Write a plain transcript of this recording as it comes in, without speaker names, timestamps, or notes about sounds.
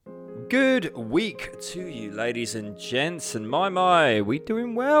Good week to you, ladies and gents, and we're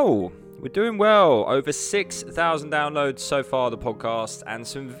doing well. We're doing well. Over 6,000 downloads so far, the podcast, and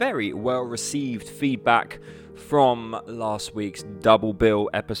some very well-received feedback from last week's double bill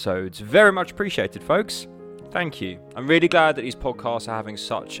episodes. Very much appreciated, folks. Thank you. I'm really glad that these podcasts are having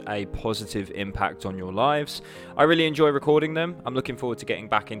such a positive impact on your lives. I really enjoy recording them. I'm looking forward to getting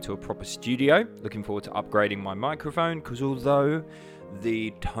back into a proper studio. Looking forward to upgrading my microphone, because although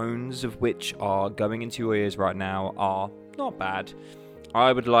the tones of which are going into your ears right now are not bad,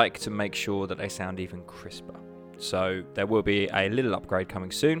 I would like to make sure that they sound even crisper. So there will be a little upgrade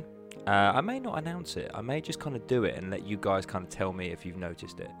coming soon. I may not announce it. I may just kind of do it and let you guys kind of tell me if you've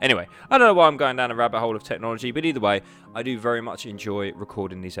noticed it. Anyway, I don't know why I'm going down a rabbit hole of technology, but either way, I do very much enjoy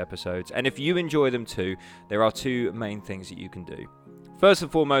recording these episodes. And if you enjoy them too, there are two main things that you can do. First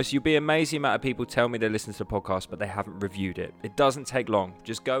and foremost, you'll be amazed the amount of people tell me they listen to the podcast, but they haven't reviewed it. It doesn't take long.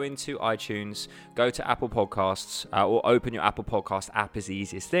 Just go into iTunes, go to Apple Podcasts, or open your Apple Podcast app is the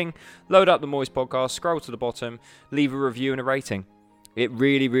easiest thing. Load up the Moist Podcast, scroll to the bottom, leave a review and a rating. It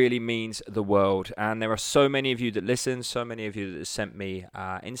really, really means the world. And there are so many of you that listen, so many of you that have sent me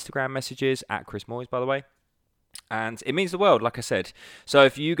Instagram messages, at Chris Moyes, by the way. And it means the world, like I said. So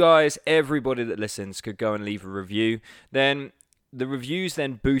if you guys, everybody that listens, could go and leave a review, then the reviews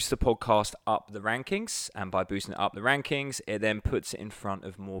then boost the podcast up the rankings. And by boosting it up the rankings, it then puts it in front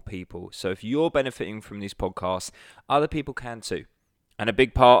of more people. So if you're benefiting from these podcasts, other people can too. And a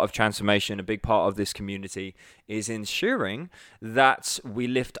big part of transformation, a big part of this community is ensuring that we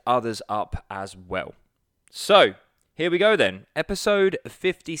lift others up as well. So, here we go then. Episode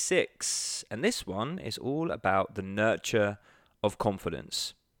 56. And this one is all about the nurture of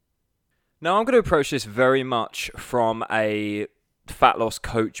confidence. Now, I'm going to approach this very much from a fat loss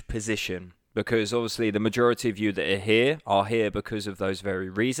coach position, because obviously the majority of you that are here because of those very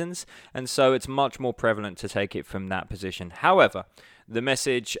reasons. And so it's much more prevalent to take it from that position. However, the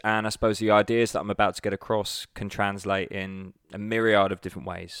message and I suppose the ideas that I'm about to get across can translate in a myriad of different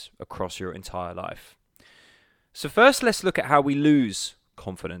ways across your entire life. So first, let's look at how we lose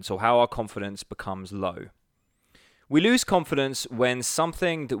confidence, or how our confidence becomes low. We lose confidence when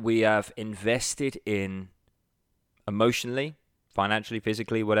something that we have invested in emotionally, financially,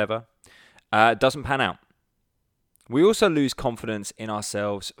 physically, whatever, doesn't pan out. We also lose confidence in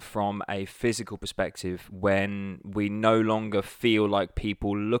ourselves from a physical perspective when we no longer feel like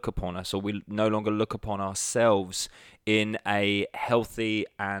people look upon us, or we no longer look upon ourselves in a healthy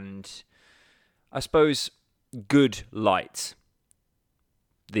and, I suppose, good light.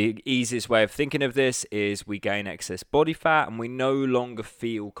 The easiest way of thinking of this is we gain excess body fat and we no longer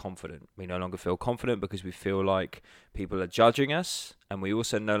feel confident. We no longer feel confident because we feel like people are judging us, and we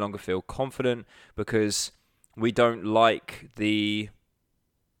also no longer feel confident because we don't like the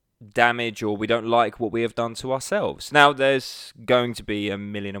damage, or we don't like what we have done to ourselves. Now, there's going to be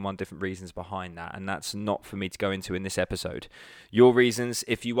 1,000,001 different reasons behind that, and that's not for me to go into in this episode. Your reasons,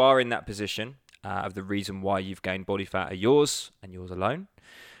 if you are in that position, of the reason why you've gained body fat, are yours and yours alone.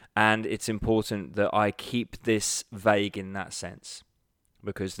 And it's important that I keep this vague in that sense,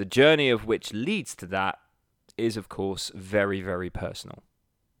 because the journey of which leads to that is, of course, very, very personal.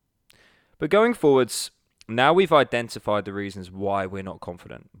 But going forwards, now we've identified the reasons why we're not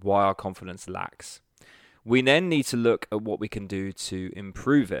confident, why our confidence lacks. We then need to look at what we can do to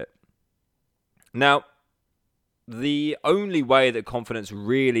improve it. Now, the only way that confidence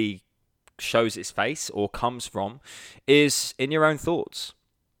really shows its face or comes from is in your own thoughts.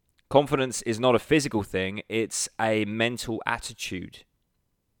 Confidence is not a physical thing, it's a mental attitude.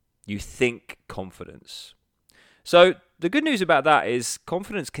 You think confidence. So the good news about that is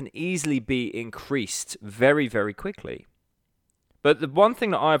confidence can easily be increased very, very quickly. But the one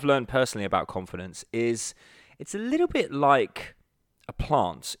thing that I've learned personally about confidence is it's a little bit like a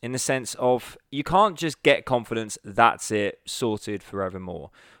plant, in the sense of you can't just get confidence, that's it, sorted forevermore.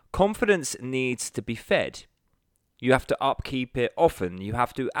 Confidence needs to be fed. You have to upkeep it often. You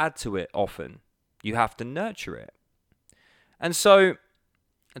have to add to it often. You have to nurture it. And so,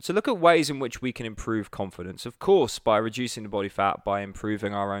 to look at ways in which we can improve confidence, of course, by reducing the body fat, by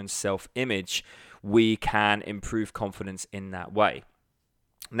improving our own self-image, we can improve confidence in that way.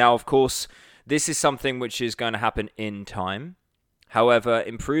 Now, of course, this is something which is going to happen in time. However,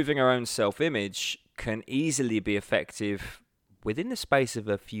 improving our own self-image can easily be effective within the space of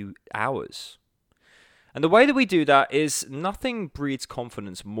a few hours. And the way that we do that is nothing breeds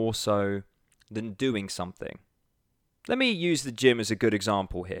confidence more so than doing something. Let me use the gym as a good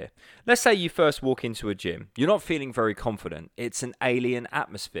example here. Let's say you first walk into a gym. You're not feeling very confident. It's an alien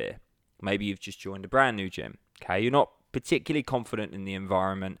atmosphere. Maybe you've just joined a brand new gym. Okay, you're not particularly confident in the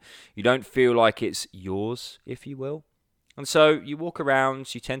environment. You don't feel like it's yours, if you will. And so you walk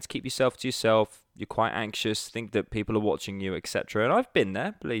around, you tend to keep yourself to yourself, you're quite anxious, think that people are watching you, etc. And I've been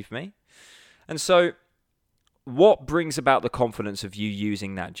there, believe me. And so what brings about the confidence of you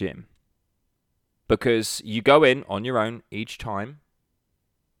using that gym? Because you go in on your own each time.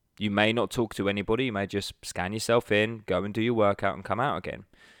 You may not talk to anybody, you may just scan yourself in, go and do your workout and come out again.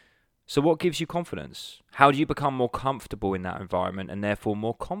 So what gives you confidence? How do you become more comfortable in that environment and therefore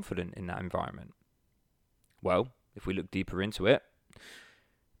more confident in that environment? Well, if we look deeper into it,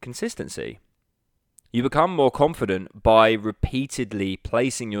 consistency. You become more confident by repeatedly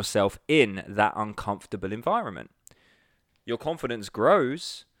placing yourself in that uncomfortable environment. Your confidence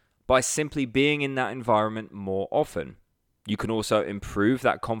grows by simply being in that environment more often. You can also improve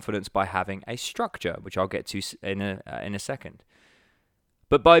that confidence by having a structure, which I'll get to in a second.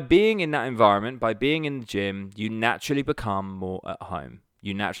 But by being in that environment, by being in the gym, you naturally become more at home.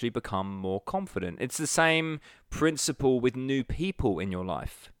 You naturally become more confident. It's the same principle with new people in your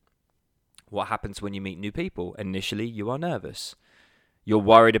life. What happens when you meet new people? Initially, you are nervous. You're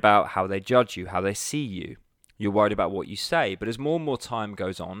worried about how they judge you, how they see you. You're worried about what you say. But as more and more time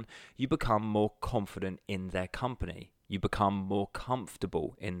goes on, you become more confident in their company. You become more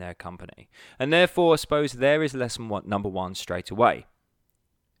comfortable in their company. And therefore, I suppose there is lesson number one straight away.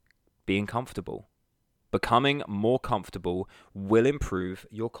 Being comfortable. Becoming more comfortable will improve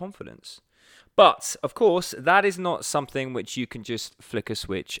your confidence. But, of course, that is not something which you can just flick a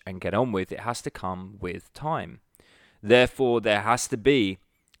switch and get on with. It has to come with time. Therefore, there has to be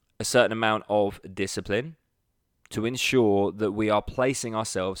a certain amount of discipline to ensure that we are placing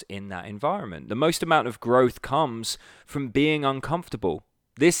ourselves in that environment. The most amount of growth comes from being uncomfortable.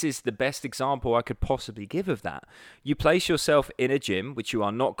 This is the best example I could possibly give of that. You place yourself in a gym which you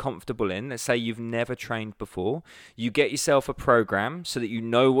are not comfortable in. Let's say you've never trained before. You get yourself a program so that you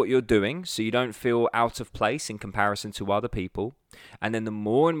know what you're doing, so you don't feel out of place in comparison to other people. And then the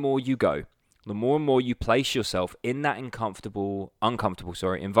more and more you go, the more and more you place yourself in that uncomfortable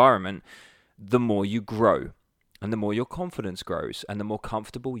environment, the more you grow. And the more your confidence grows and the more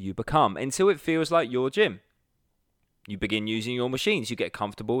comfortable you become until it feels like your gym. You begin using your machines. You get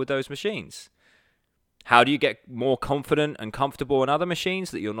comfortable with those machines. How do you get more confident and comfortable on other machines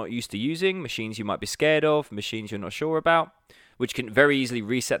that you're not used to using? Machines you might be scared of, machines you're not sure about, which can very easily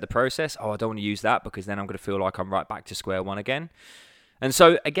reset the process. Oh, I don't want to use that because then I'm going to feel like I'm right back to square one again. And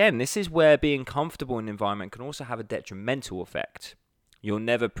so, again, this is where being comfortable in an environment can also have a detrimental effect. You'll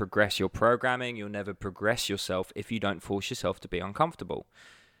never progress your programming. You'll never progress yourself if you don't force yourself to be uncomfortable.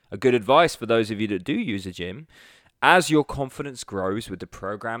 A good advice for those of you that do use a gym: as your confidence grows with the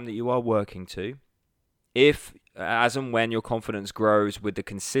program that you are working to, as and when your confidence grows with the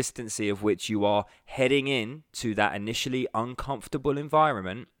consistency of which you are heading in to that initially uncomfortable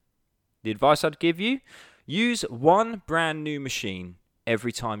environment, the advice I'd give you, use one brand new machine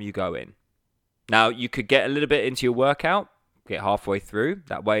every time you go in. Now, you could get a little bit into your workout, get halfway through.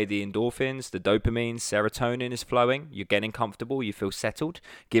 That way the endorphins, the dopamine, serotonin is flowing. You're getting comfortable. You feel settled.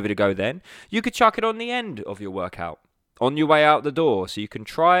 Give it a go then. You could chuck it on the end of your workout, on your way out the door. So you can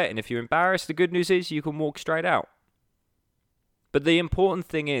try it. And if you're embarrassed, the good news is you can walk straight out. But the important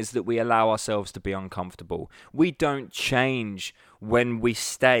thing is that we allow ourselves to be uncomfortable. We don't change when we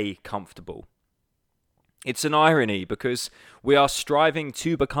stay comfortable. It's an irony because we are striving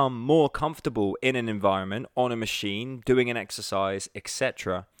to become more comfortable in an environment, on a machine, doing an exercise,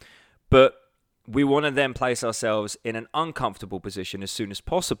 etc. But we want to then place ourselves in an uncomfortable position as soon as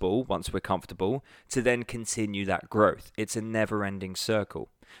possible, once we're comfortable, to then continue that growth. It's a never-ending circle.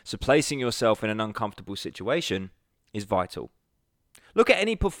 So placing yourself in an uncomfortable situation is vital. Look at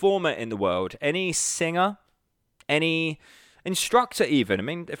any performer in the world, any singer, any instructor even. I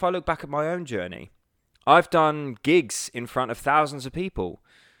mean, if I look back at my own journey, I've done gigs in front of thousands of people.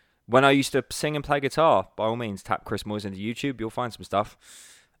 When I used to sing and play guitar, by all means, tap Chris Moyes into YouTube. You'll find some stuff.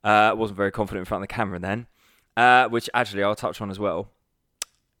 I wasn't very confident in front of the camera then, which actually I'll touch on as well.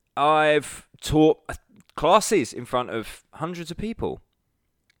 I've taught classes in front of hundreds of people.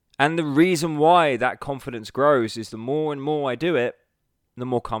 And the reason why that confidence grows is the more and more I do it, the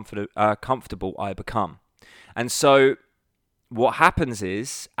more comfortable I become. And so what happens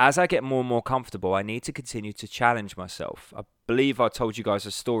is, as I get more and more comfortable, I need to continue to challenge myself. I believe I told you guys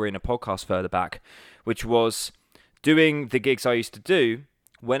a story in a podcast further back, which was doing the gigs I used to do.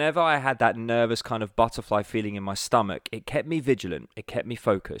 Whenever I had that nervous kind of butterfly feeling in my stomach, it kept me vigilant. It kept me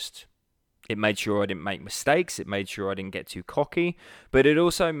focused. It made sure I didn't make mistakes. It made sure I didn't get too cocky. But it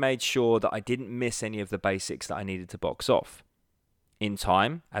also made sure that I didn't miss any of the basics that I needed to box off. in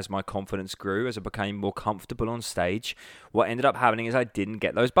time, as my confidence grew, as I became more comfortable on stage, what ended up happening is I didn't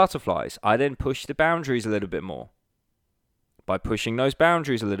get those butterflies. I then pushed the boundaries a little bit more. By pushing those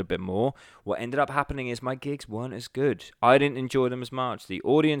boundaries a little bit more, what ended up happening is my gigs weren't as good. I didn't enjoy them as much. The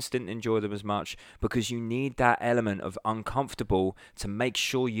audience didn't enjoy them as much, because you need that element of uncomfortable to make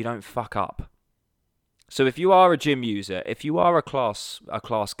sure you don't fuck up. So if you are a gym user, if you are a class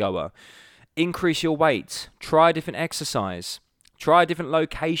goer, increase your weight, try a different exercise, try a different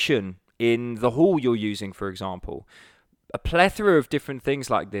location in the hall you're using, for example. A plethora of different things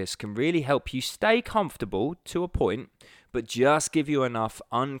like this can really help you stay comfortable to a point, but just give you enough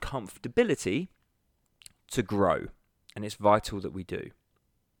uncomfortability to grow. And it's vital that we do.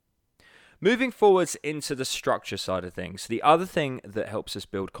 Moving forwards into the structure side of things, the other thing that helps us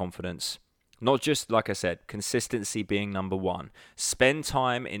build confidence, not just, like I said, consistency being number one. Spend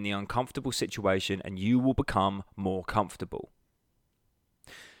time in the uncomfortable situation and you will become more comfortable.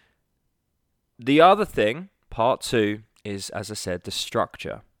 The other thing, part two, is, as I said, the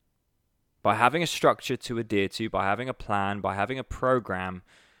structure. By having a structure to adhere to, by having a plan, by having a program,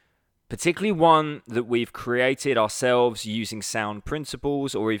 particularly one that we've created ourselves using sound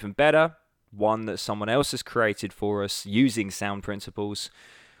principles, or even better, one that someone else has created for us using sound principles,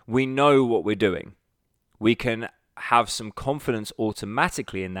 we know what we're doing. We can have some confidence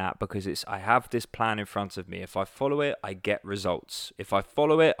automatically in that, because I have this plan in front of me. If I follow it, I get results. If I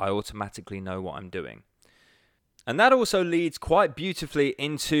follow it, I automatically know what I'm doing. And that also leads quite beautifully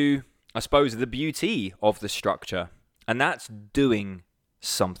into, I suppose, the beauty of the structure, and that's doing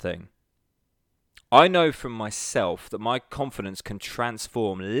something. I know from myself that my confidence can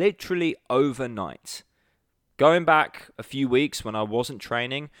transform literally overnight. Going back a few weeks when I wasn't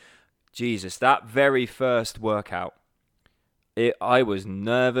training, Jesus, that very first workout, I was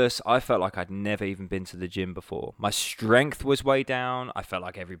nervous. I felt like I'd never even been to the gym before. My strength was way down. I felt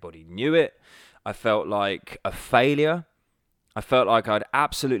like everybody knew it. I felt like a failure. I felt like I'd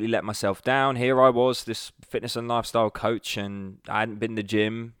absolutely let myself down. Here I was, this fitness and lifestyle coach, and I hadn't been to the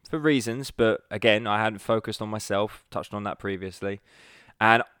gym for reasons, but again, I hadn't focused on myself, touched on that previously,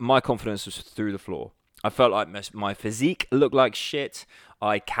 and my confidence was through the floor. I felt like my physique looked like shit.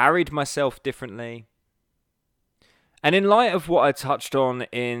 I carried myself differently. And in light of what I touched on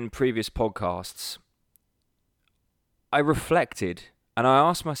in previous podcasts, I reflected and I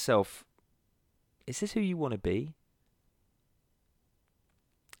asked myself, is this who you want to be?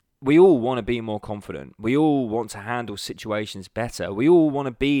 We all want to be more confident. We all want to handle situations better. We all want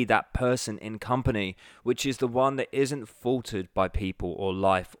to be that person in company, which is the one that isn't faltered by people or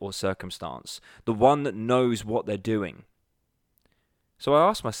life or circumstance. The one that knows what they're doing. So I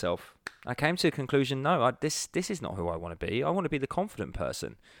asked myself, I came to the conclusion, no, this is not who I want to be. I want to be the confident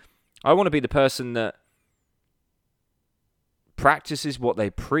person. I want to be the person that practices what they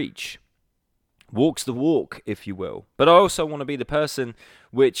preach. Walks the walk, if you will. But I also want to be the person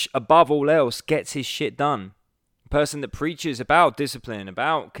which, above all else, gets his shit done. A person that preaches about discipline,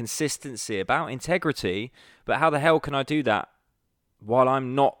 about consistency, about integrity. But how the hell can I do that while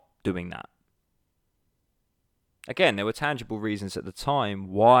I'm not doing that? Again, there were tangible reasons at the time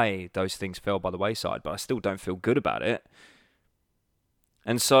why those things fell by the wayside, but I still don't feel good about it.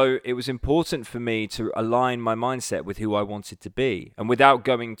 And so it was important for me to align my mindset with who I wanted to be. And without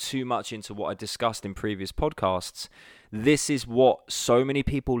going too much into what I discussed in previous podcasts, this is what so many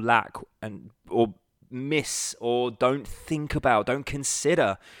people lack or miss or don't think about, don't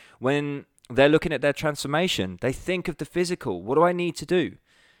consider when they're looking at their transformation. They think of the physical. What do I need to do?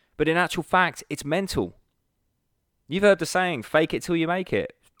 But in actual fact, it's mental. You've heard the saying, fake it till you make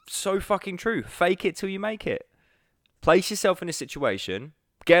it. So fucking true. Fake it till you make it. Place yourself in a situation,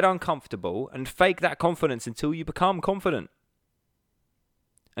 get uncomfortable, and fake that confidence until you become confident.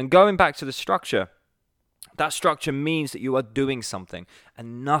 And going back to the structure, that structure means that you are doing something,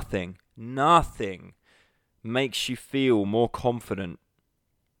 and nothing makes you feel more confident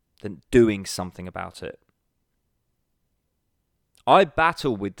than doing something about it. I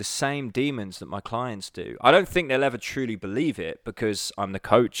battle with the same demons that my clients do. I don't think they'll ever truly believe it because I'm the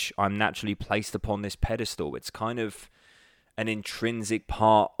coach. I'm naturally placed upon this pedestal. It's kind of an intrinsic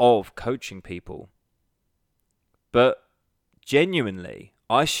part of coaching people. But genuinely,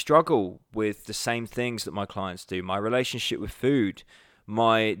 I struggle with the same things that my clients do. My relationship with food,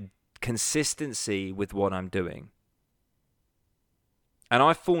 my consistency with what I'm doing. And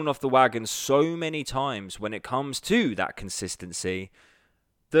I've fallen off the wagon so many times when it comes to that consistency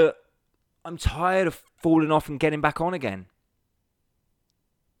that I'm tired of falling off and getting back on again.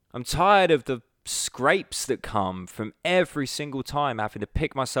 I'm tired of the scrapes that come from every single time having to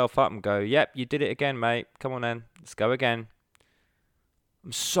pick myself up and go, yep, you did it again, mate. Come on then, let's go again.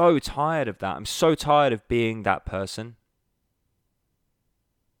 I'm so tired of that. I'm so tired of being that person.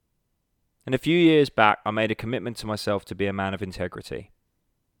 And a few years back, I made a commitment to myself to be a man of integrity.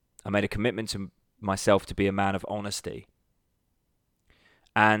 I made a commitment to myself to be a man of honesty.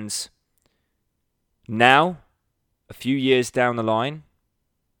 And now, a few years down the line,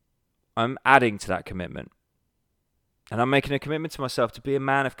 I'm adding to that commitment. And I'm making a commitment to myself to be a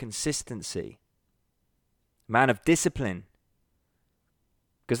man of consistency, a man of discipline.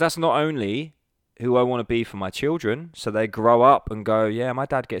 Because that's not only who I want to be for my children, so they grow up and go, yeah, my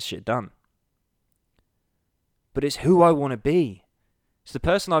dad gets shit done. But it's who I want to be. It's the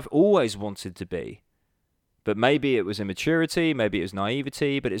person I've always wanted to be. But maybe it was immaturity, maybe it was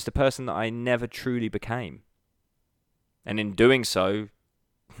naivety, but it's the person that I never truly became. And in doing so,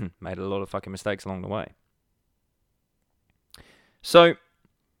 made a lot of fucking mistakes along the way. So,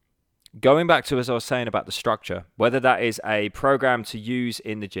 going back to as I was saying about the structure, whether that is a program to use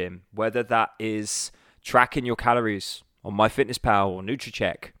in the gym, whether that is tracking your calories on MyFitnessPal or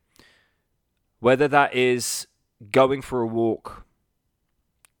NutriCheck, whether that is going for a walk,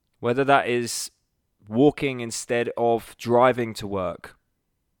 whether that is walking instead of driving to work,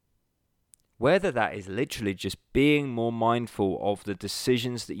 whether that is literally just being more mindful of the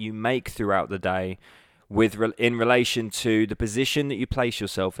decisions that you make throughout the day in relation to the position that you place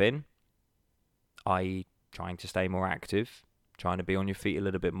yourself in, i.e. trying to stay more active, trying to be on your feet a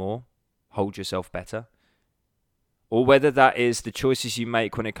little bit more, hold yourself better, or whether that is the choices you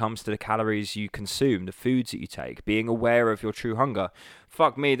make when it comes to the calories you consume, the foods that you take, being aware of your true hunger.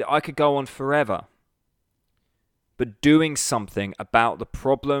 Fuck me, I could go on forever. But doing something about the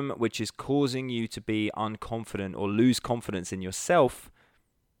problem which is causing you to be unconfident or lose confidence in yourself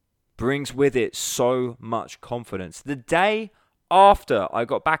brings with it so much confidence. The day after I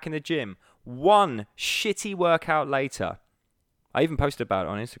got back in the gym, one shitty workout later, I even posted about it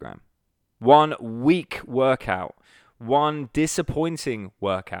on Instagram. 1 weak workout, one disappointing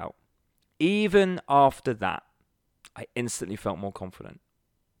workout. Even after that, I instantly felt more confident.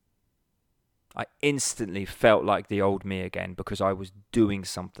 I instantly felt like the old me again because I was doing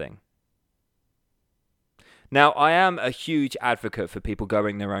something. Now, I am a huge advocate for people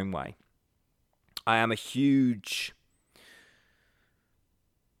going their own way. I am a huge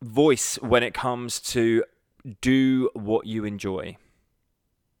voice when it comes to do what you enjoy.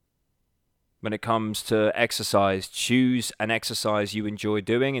 When it comes to exercise, choose an exercise you enjoy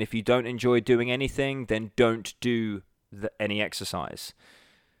doing. And if you don't enjoy doing anything, then don't do any exercise.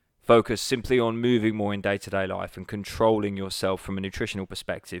 Focus simply on moving more in day-to-day life and controlling yourself from a nutritional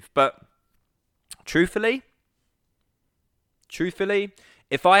perspective. But truthfully,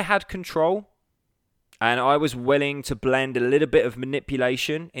 if I had control and I was willing to blend a little bit of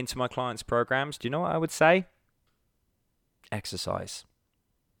manipulation into my clients' programs, do you know what I would say? Exercise.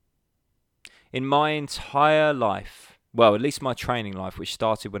 In my entire life, well, at least my training life, which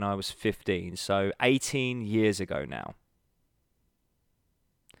started when I was 15, so 18 years ago now,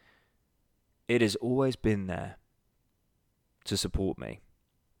 it has always been there to support me.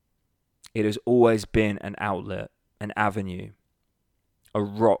 It has always been an outlet, an avenue, a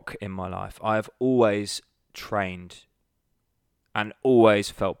rock in my life. I have always trained and always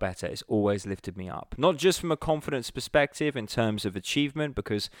felt better. It's always lifted me up. Not just from a confidence perspective in terms of achievement,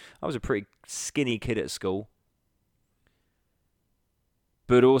 because I was a pretty skinny kid at school,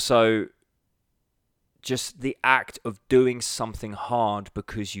 but also just the act of doing something hard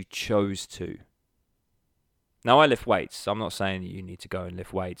because you chose to. Now, I lift weights. So I'm not saying that you need to go and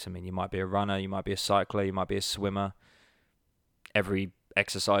lift weights. I mean, you might be a runner, you might be a cycler, you might be a swimmer. Every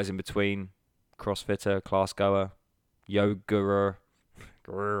exercise in between, crossfitter, class goer, yoga,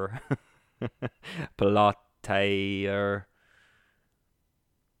 pilates.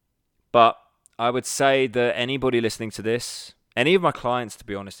 But I would say that anybody listening to this, any of my clients, to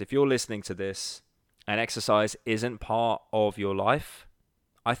be honest, if you're listening to this and exercise isn't part of your life,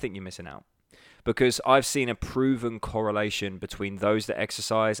 I think you're missing out. Because I've seen a proven correlation between those that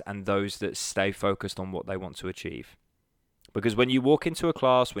exercise and those that stay focused on what they want to achieve. Because when you walk into a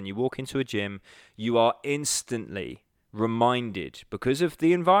class, when you walk into a gym, you are instantly reminded, because of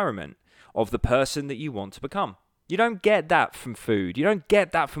the environment, of the person that you want to become. You don't get that from food. You don't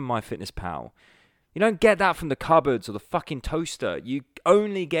get that from MyFitnessPal. You don't get that from the cupboards or the fucking toaster. You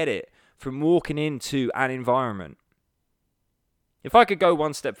only get it from walking into an environment. If I could go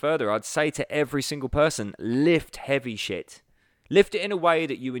one step further, I'd say to every single person, lift heavy shit. Lift it in a way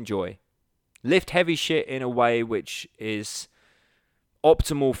that you enjoy. Lift heavy shit in a way which is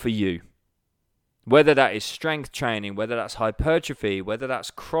optimal for you. Whether that is strength training, whether that's hypertrophy, whether that's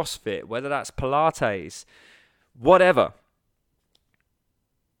CrossFit, whether that's Pilates, whatever.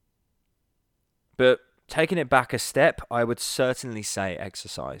 But taking it back a step, I would certainly say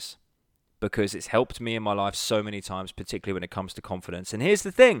exercise, because it's helped me in my life so many times, particularly when it comes to confidence. And here's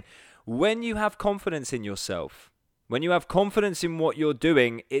the thing, when you have confidence in yourself, when you have confidence in what you're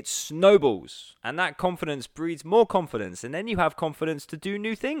doing, it snowballs, and that confidence breeds more confidence, and then you have confidence to do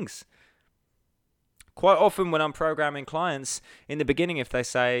new things. Quite often when I'm programming clients, in the beginning, if they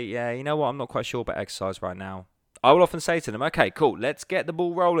say, yeah, you know what, I'm not quite sure about exercise right now, I will often say to them, okay, cool, let's get the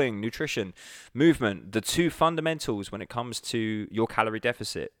ball rolling. Nutrition, movement, the two fundamentals when it comes to your calorie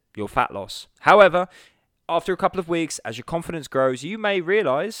deficit, your fat loss. However, after a couple of weeks, as your confidence grows, you may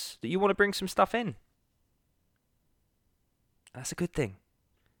realize that you want to bring some stuff in. That's a good thing.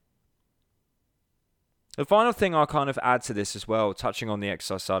 The final thing I'll kind of add to this as well, touching on the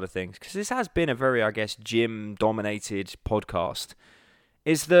exercise side of things, because this has been a very, gym-dominated podcast,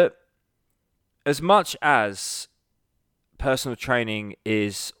 is that as much as personal training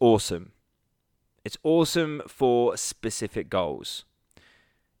is awesome, it's awesome for specific goals.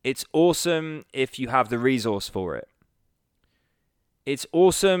 It's awesome if you have the resource for it. It's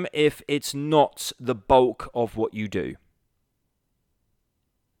awesome if it's not the bulk of what you do.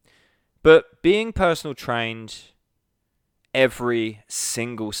 But being personal trained every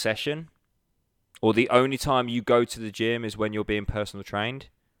single session, or the only time you go to the gym is when you're being personal trained,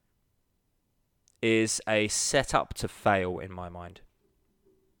 is a setup to fail in my mind.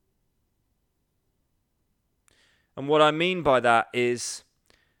 And what I mean by that is,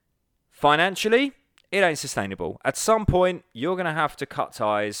 financially, it ain't sustainable. At some point, you're going to have to cut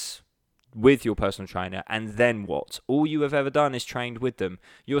ties with your personal trainer, and then what? All you have ever done is trained with them.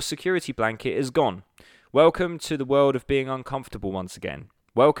 Your security blanket is gone. Welcome to the world of being uncomfortable once again.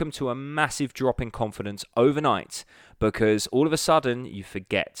 Welcome to a massive drop in confidence overnight, because all of a sudden you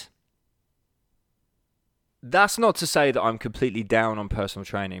forget. That's not to say that I'm completely down on personal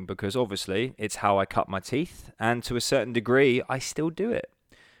training, because obviously it's how I cut my teeth, and to a certain degree I still do it.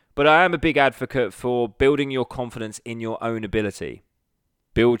 But I am a big advocate for building your confidence in your own ability.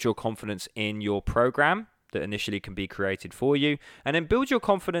 Build your confidence in your program that initially can be created for you, and then build your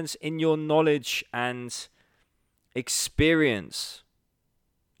confidence in your knowledge and experience,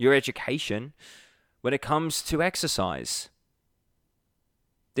 your education when it comes to exercise.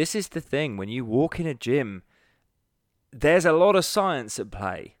 This is the thing, when you walk in a gym, there's a lot of science at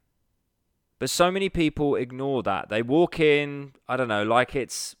play. But so many people ignore that. They walk in, like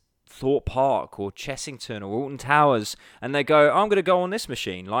it's Thorpe Park or Chessington or Alton Towers, and they go, I'm going to go on this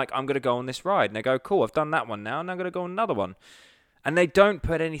machine, like I'm going to go on this ride. And they go, cool, I've done that one now, and I'm going to go on another one. And they don't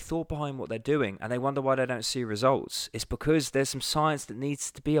put any thought behind what they're doing, and they wonder why they don't see results. It's because there's some science that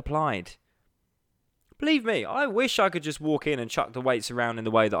needs to be applied. Believe me, I wish I could just walk in and chuck the weights around in the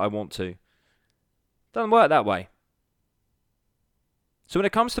way that I want to. Doesn't work that way. So when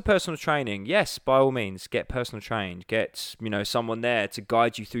it comes to personal training, yes, by all means, get personal trained. Get, someone there to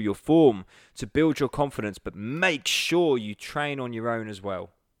guide you through your form, to build your confidence, but make sure you train on your own as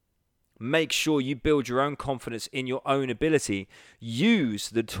well. Make sure you build your own confidence in your own ability. Use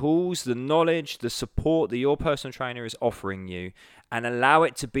the tools, the knowledge, the support that your personal trainer is offering you, and allow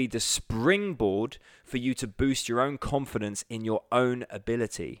it to be the springboard for you to boost your own confidence in your own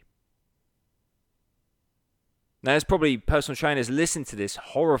ability. Now, there's probably personal trainers listening to this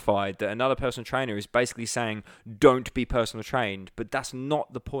horrified that another personal trainer is basically saying, don't be personal trained. But that's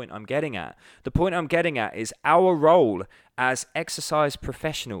not the point I'm getting at. The point I'm getting at is our role as exercise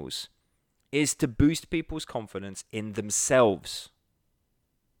professionals is to boost people's confidence in themselves.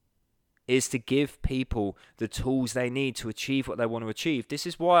 Is to give people the tools they need to achieve what they want to achieve. This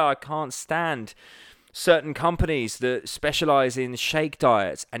is why I can't stand certain companies that specialize in shake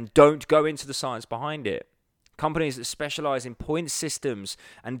diets and don't go into the science behind it. Companies that specialize in point systems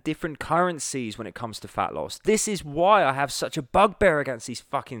and different currencies when it comes to fat loss. This is why I have such a bugbear against these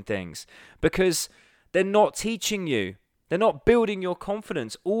fucking things. Because they're not teaching you. They're not building your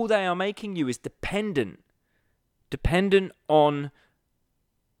confidence. All they are making you is dependent. Dependent on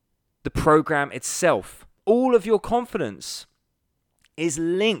the program itself. All of your confidence is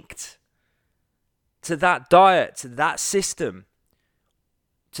linked to that diet, to that system,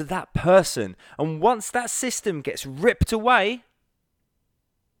 to that person. And once that system gets ripped away,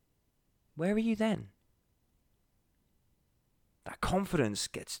 where are you then? That confidence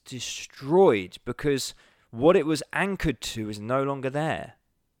gets destroyed because what it was anchored to is no longer there.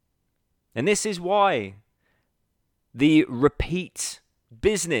 And this is why the repeat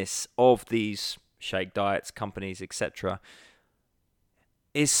business of these shake diets, companies, etc.,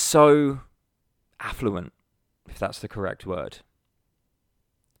 is so affluent, if that's the correct word.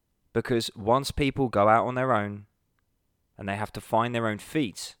 Because once people go out on their own and they have to find their own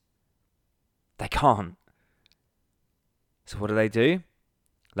feet, They can't. So what do?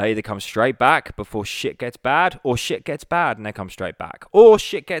 They either come straight back before shit gets bad, or shit gets bad and they come straight back. Or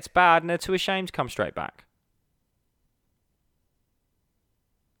shit gets bad and they're too ashamed to come straight back.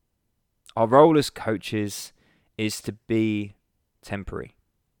 Our role as coaches is to be temporary.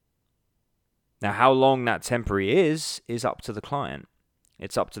 Now, how long that temporary is up to the client.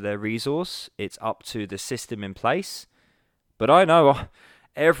 It's up to their resource. It's up to the system in place. But I know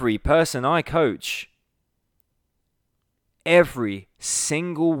every person I coach, every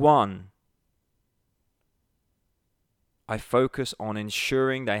single one, I focus on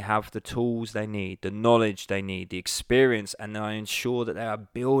ensuring they have the tools they need, the knowledge they need, the experience, and I ensure that they are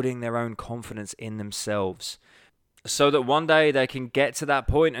building their own confidence in themselves so that one day they can get to that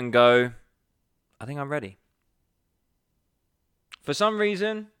point and go, I think I'm ready. For some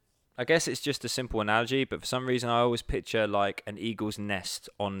reason, I guess it's just a simple analogy, but for some reason I always picture like an eagle's nest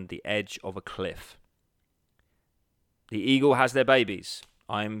on the edge of a cliff. The eagle has their babies.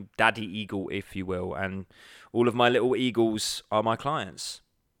 I'm daddy eagle, if you will, and all of my little eagles are my clients.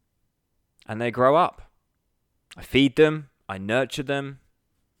 And they grow up. I feed them, I nurture them,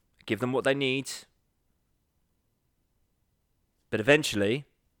 I give them what they need. But eventually,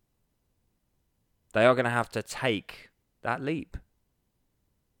 they are going to have to take that leap.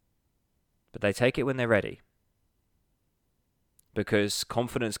 But they take it when they're ready. Because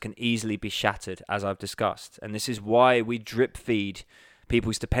confidence can easily be shattered, as I've discussed. And this is why we drip feed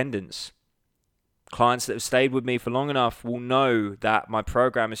people's dependence. Clients that have stayed with me for long enough will know that my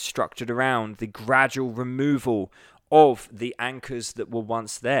program is structured around the gradual removal of the anchors that were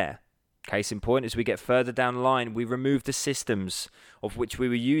once there. Case in point, as we get further down the line, we remove the systems of which we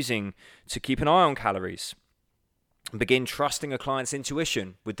were using to keep an eye on calories. And begin trusting a client's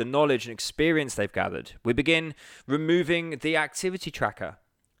intuition with the knowledge and experience they've gathered. We begin removing the activity tracker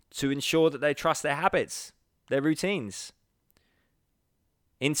to ensure that they trust their habits, their routines.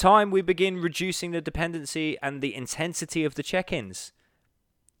 In time, we begin reducing the dependency and the intensity of the check-ins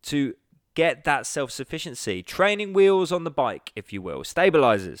to get that self-sufficiency. Training wheels on the bike, if you will,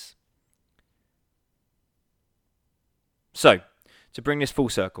 stabilizers. So, to bring this full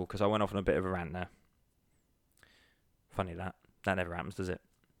circle, because I went off on a bit of a rant there. Funny that never happens, does it?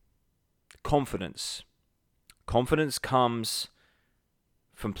 Confidence. Confidence comes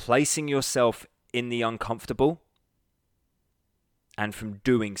from placing yourself in the uncomfortable and from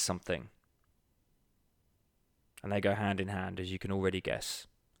doing something. And they go hand in hand, as you can already guess.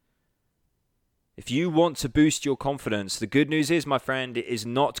 If you want to boost your confidence, the good news is, my friend, it is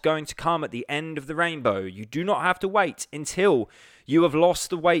not going to come at the end of the rainbow. You do not have to wait until you have lost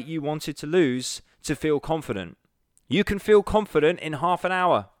the weight you wanted to lose to feel confident. You can feel confident in half an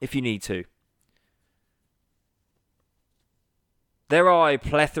hour if you need to. There are a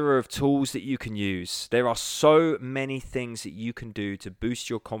plethora of tools that you can use. There are so many things that you can do to boost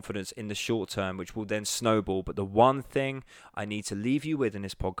your confidence in the short term, which will then snowball. But the one thing I need to leave you with in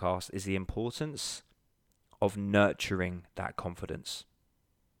this podcast is the importance of nurturing that confidence.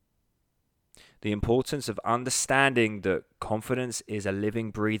 The importance of understanding that confidence is a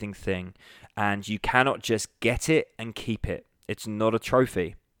living, breathing thing, and you cannot just get it and keep it. It's not a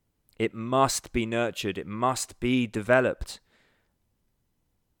trophy. It must be nurtured. It must be developed.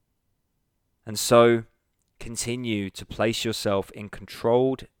 And so, continue to place yourself in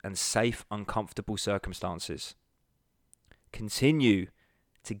controlled and safe, uncomfortable circumstances. Continue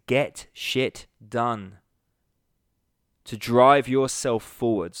to get shit done. To drive yourself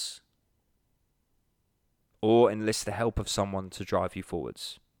forwards. Or enlist the help of someone to drive you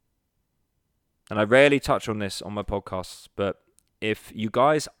forwards. And I rarely touch on this on my podcasts, but if you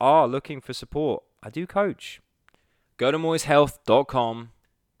guys are looking for support, I do coach. Go to moyeshealth.com.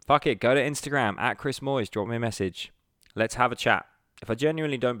 Fuck it, go to Instagram, @ChrisMoyes, drop me a message. Let's have a chat. If I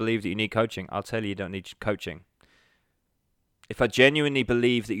genuinely don't believe that you need coaching, I'll tell you don't need coaching. If I genuinely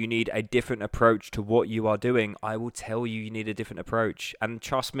believe that you need a different approach to what you are doing, I will tell you need a different approach. And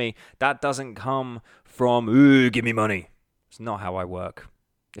trust me, that doesn't come from, ooh, give me money. It's not how I work.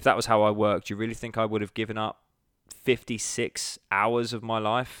 If that was how I worked, do you really think I would have given up 56 hours of my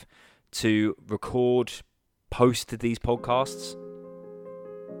life to record, post these podcasts?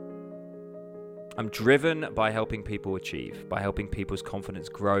 I'm driven by helping people achieve, by helping people's confidence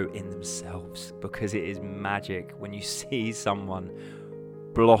grow in themselves, because it is magic when you see someone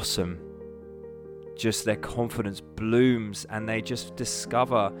blossom. Just their confidence blooms and they just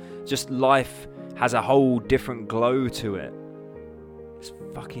discover just life has a whole different glow to it. It's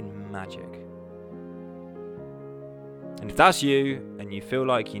fucking magic. And if that's you and you feel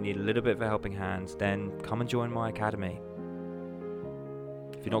like you need a little bit of a helping hand, then come and join my academy.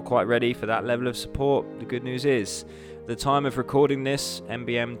 If you're not quite ready for that level of support, the good news is, the time of recording this,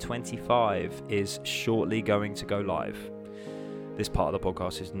 MBM 25 is shortly going to go live. This part of the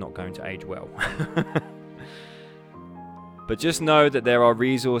podcast is not going to age well. But just know that there are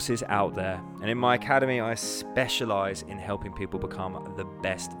resources out there. And in my academy, I specialize in helping people become the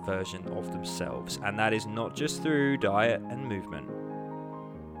best version of themselves. And that is not just through diet and movement.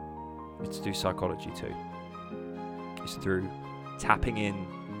 It's through psychology too. It's through tapping in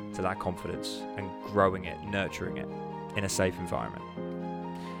to that confidence and growing it, nurturing it in a safe environment.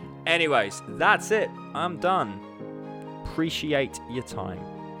 Anyways, that's it. I'm done. Appreciate your time.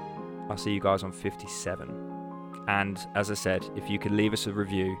 I'll see you guys on 57. And as I said, if you could leave us a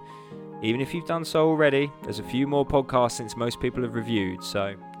review, even if you've done so already, there's a few more podcasts since most people have reviewed.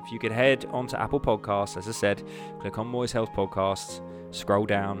 So if you could head onto Apple Podcasts, as I said, click on Moy's Health Podcasts, scroll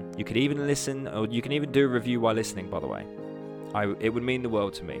down. You could even listen, or you can even do a review while listening, by the way. It would mean the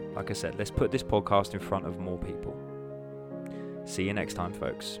world to me. Like I said, let's put this podcast in front of more people. See you next time,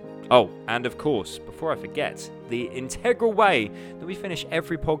 folks. Oh, and of course, before I forget, the integral way that we finish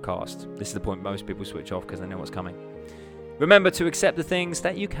every podcast, this is the point most people switch off because they know what's coming. Remember to accept the things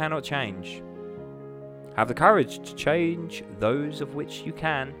that you cannot change. Have the courage to change those of which you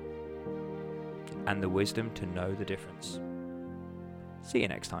can, and the wisdom to know the difference. See you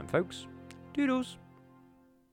next time, folks. Doodles.